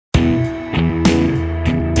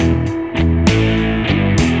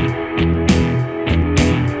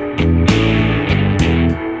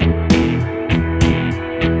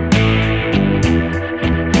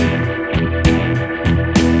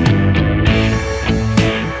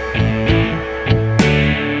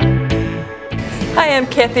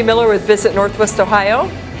Kathy Miller with Visit Northwest Ohio,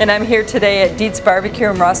 and I'm here today at Deet's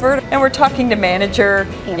BBQ in Rossford, and we're talking to manager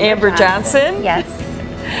Amber Johnson. Yes.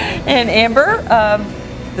 And Amber,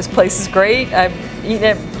 this place is great. I've eaten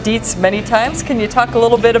at Deet's many times. Can you talk a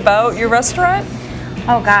little bit about your restaurant?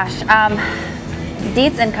 Oh gosh,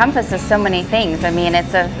 Deet's encompasses so many things. I mean,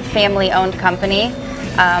 it's a family-owned company.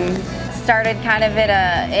 Started kind of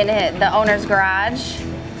in the owner's garage,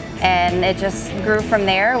 and it just grew from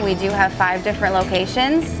there. We do have 5 different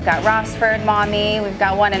locations. We've got Rossford, Maumee, we've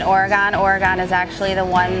got one in Oregon. Oregon is actually the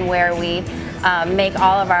one where we make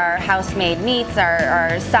all of our house-made meats,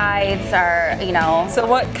 our sides, So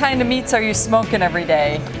what kind of meats are you smoking every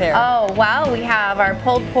day there? Oh, well, we have our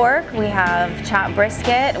pulled pork, we have chopped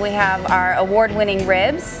brisket, we have our award-winning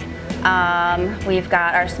ribs. We've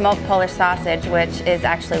got our smoked Polish sausage, which is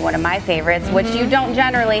actually one of my favorites, which you don't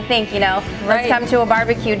generally think, let's come to a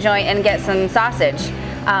barbecue joint and get some sausage.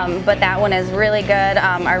 But that one is really good.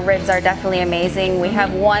 Our ribs are definitely amazing. We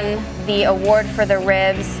have won the award for the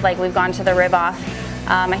ribs, like we've gone to the rib off,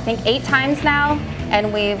 I think 8 times now,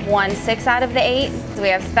 and we've won 6 out of the 8. We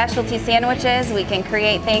have specialty sandwiches. We can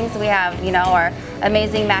create things. We have, our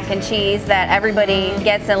amazing mac and cheese that everybody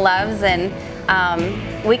gets and loves, and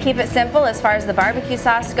we keep it simple as far as the barbecue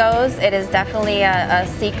sauce goes. It is definitely a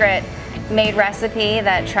secret made recipe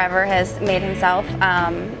that Trevor has made himself.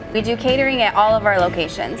 We do catering at all of our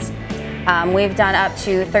locations. We've done up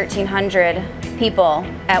to 1,300 people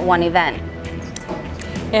at one event.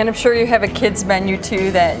 And I'm sure you have a kids menu too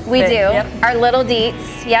We do. Yep. Our little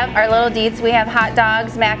Deets. Yep, our little Deets. We have hot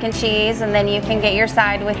dogs, mac and cheese, and then you can get your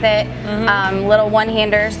side with it. Little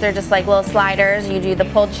one-handers, they're just like little sliders. You do the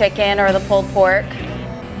pulled chicken or the pulled pork.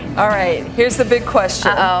 All right, here's the big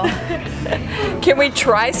question. Can we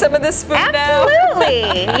try some of this food now?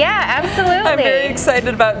 Absolutely. Yeah, absolutely. I'm very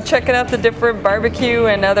excited about checking out the different barbecue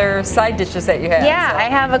and other side dishes that you have. Yeah, I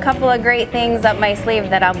have a couple of great things up my sleeve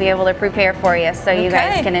that I'll be able to prepare for you so you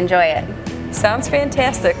guys can enjoy it. Sounds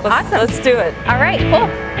fantastic. Awesome. Let's do it. All right, cool.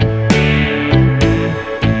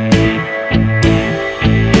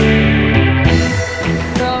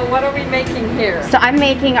 So what are we making here? So I'm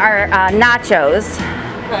making our nachos.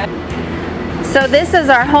 Okay. So this is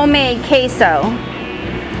our homemade queso.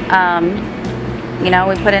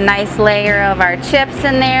 We put a nice layer of our chips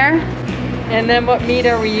in there. And then what meat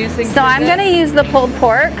are we using? So I'm going to use the pulled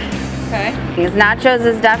pork. Okay. These nachos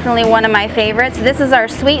is definitely one of my favorites. This is our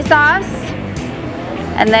sweet sauce.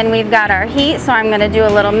 And then we've got our heat, so I'm going to do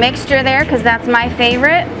a little mixture there because that's my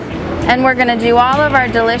favorite. And we're going to do all of our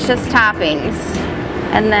delicious toppings.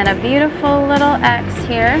 And then a beautiful little X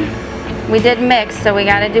here. We did mix, so we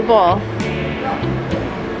got to do both.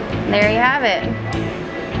 There you have it.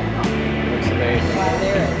 Looks amazing.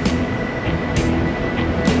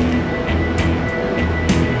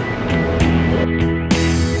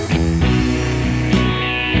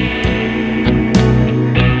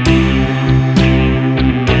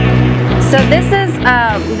 So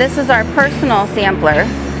this is our personal sampler,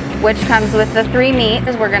 which comes with the 3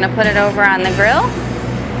 meats. We're going to put it over on the grill.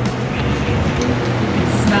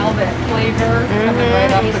 Smell that flavor coming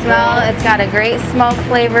right off the grill. It's got a great smoke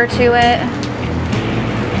flavor to it.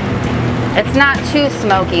 It's not too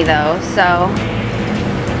smoky though, so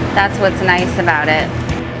that's what's nice about it.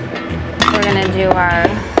 We're going to do our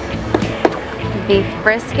beef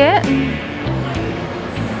brisket.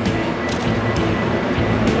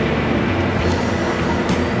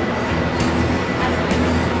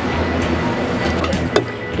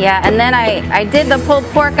 Yeah, and then I did the pulled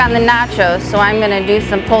pork on the nachos, so I'm going to do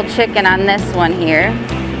some pulled chicken on this one here.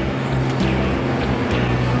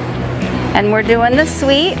 And we're doing the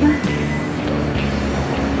sweet.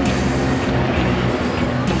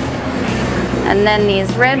 And then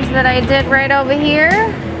these ribs that I did right over here.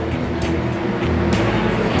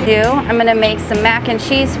 I'm going to make some mac and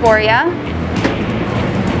cheese for you.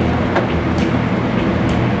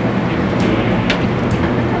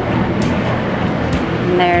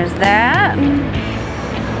 There's that.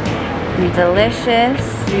 Delicious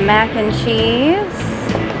mac and cheese.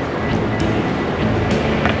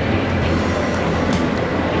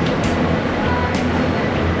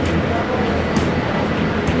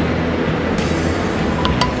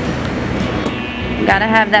 Gotta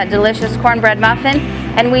have that delicious cornbread muffin.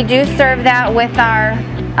 And we do serve that with our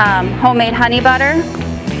homemade honey butter,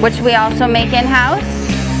 which we also make in-house.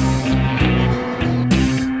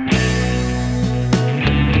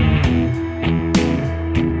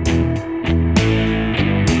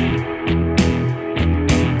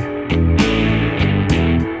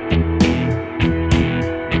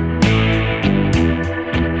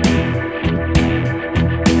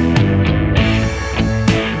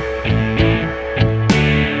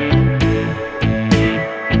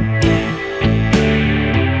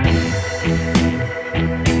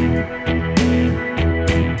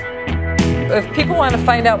 if people want to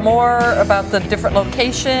find out more about the different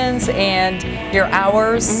locations and your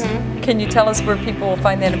hours, can you tell us where people will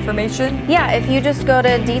find that information? Yeah, if you just go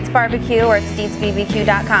to Deet's BBQ or it's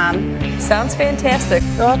deetsbbq.com. Sounds fantastic.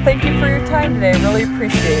 Well, thank you for your time today. I really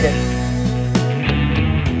appreciate it.